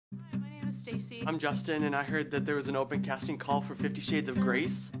Stacy. I'm Justin, and I heard that there was an open casting call for 50 Shades of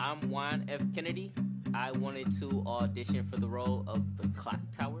Grace. I'm Juan F. Kennedy. I wanted to audition for the role of the clock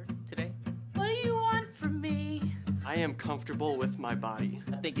tower today. What do you want from me? I am comfortable with my body.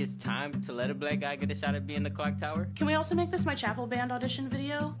 I think it's time to let a black guy get a shot at being the clock tower. Can we also make this my chapel band audition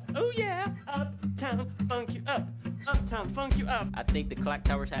video? Oh yeah, uptown funk you up, uptown funk you up. I think the clock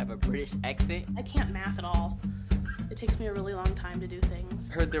towers have a British accent. I can't math at all. It takes me a really long time to do things.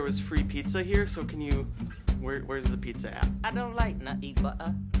 I heard there was free pizza here, so can you, where's the pizza at? I don't like nutty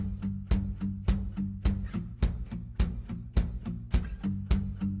butter.